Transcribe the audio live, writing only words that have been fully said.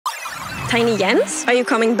Tiny Jens, are you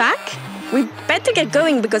coming back? We better get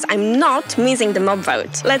going because I'm not missing the mob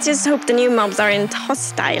vote. Let's just hope the new mobs aren't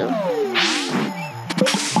hostile.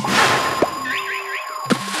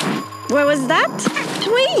 What was that?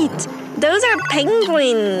 Wait, those are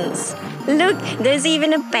penguins. Look, there's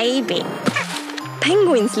even a baby.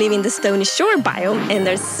 Penguins live in the stony shore biome and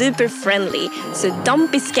they're super friendly, so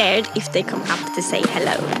don't be scared if they come up to say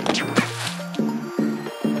hello.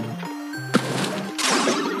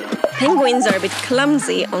 Penguins are a bit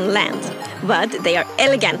clumsy on land, but they are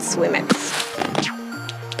elegant swimmers.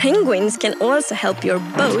 Penguins can also help your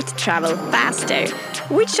boat travel faster,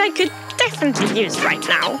 which I could definitely use right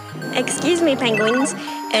now. Excuse me, penguins.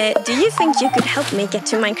 Do you think you could help me get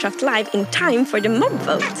to Minecraft Live in time for the mob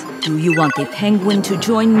vote? Do you want a penguin to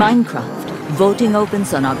join Minecraft? Voting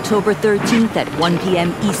opens on October 13th at 1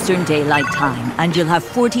 p.m. Eastern Daylight Time, and you'll have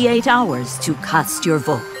 48 hours to cast your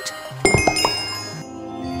vote.